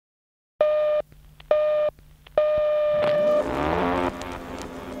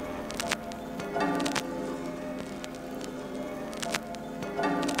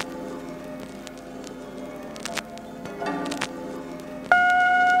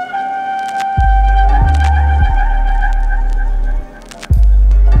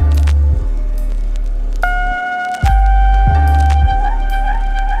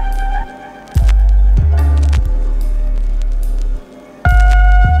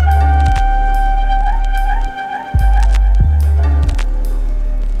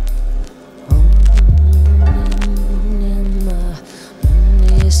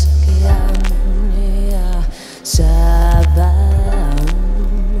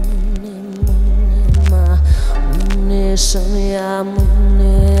I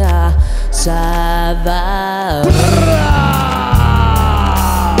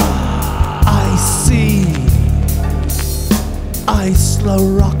see I slow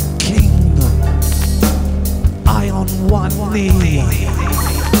rocking, I on one knee,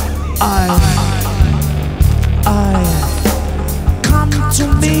 I come to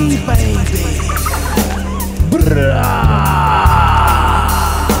me, baby.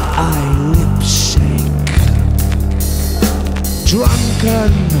 I lipshake,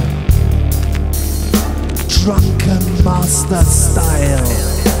 drunken master style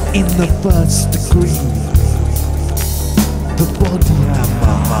in the first degree. The body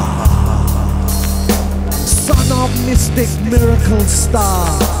hammer, son of mystic miracle star.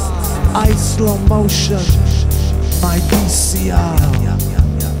 I slow motion, my VCR.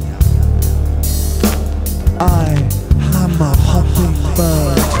 I hammer hopping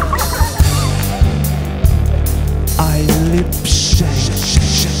bird. I lipshake.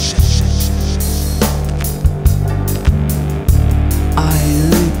 I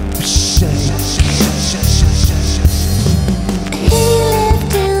lipshake. He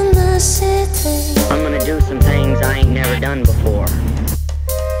lived in the city. I'm gonna do some things I ain't never done before.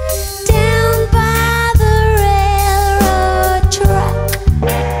 Down by the railroad track.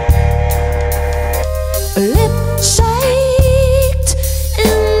 Lip-shaked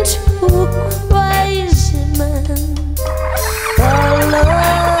into a crazy man. Follow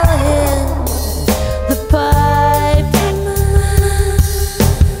him, the piper man.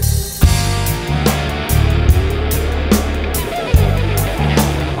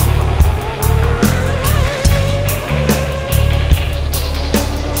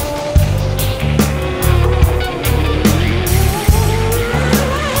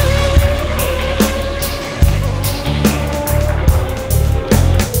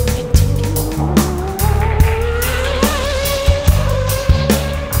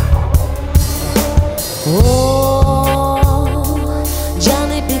 Oh,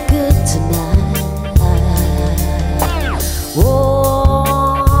 Johnny, be good tonight. Oh,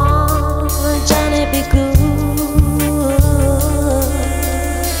 Johnny, be good.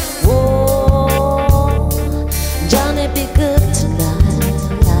 Oh, Johnny, be good tonight.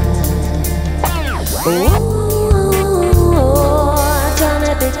 Oh,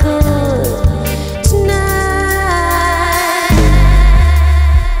 Johnny, be good tonight.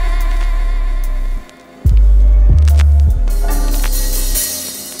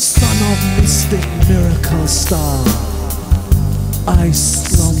 Son of mystic miracle star. I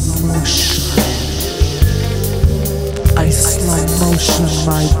slow motion. I slow motion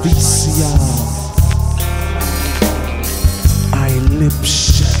my VCR. I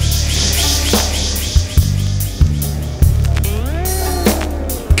lipshake.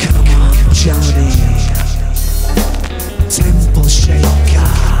 Come on, Johnny. Temple shaker.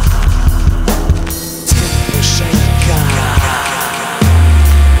 Temple shaker.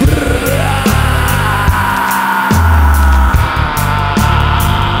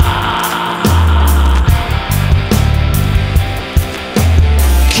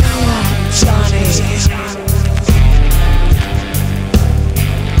 Come on, Johnny.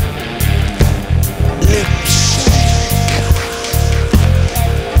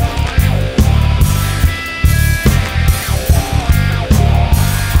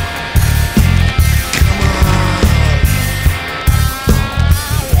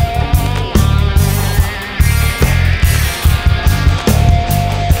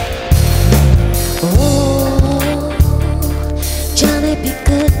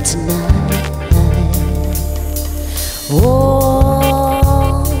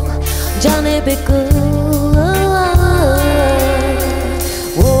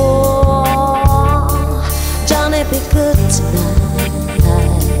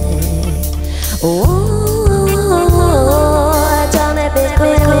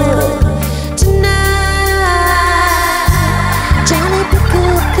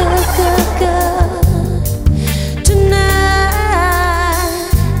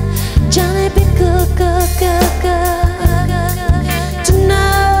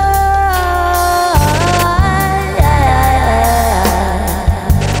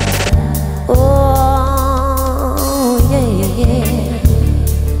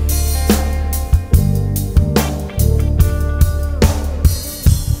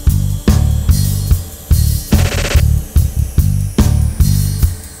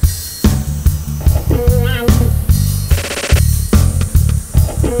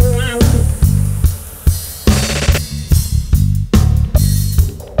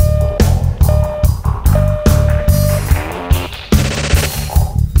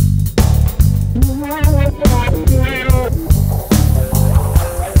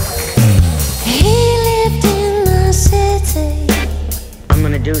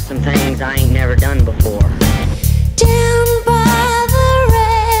 do some things I ain't never done before.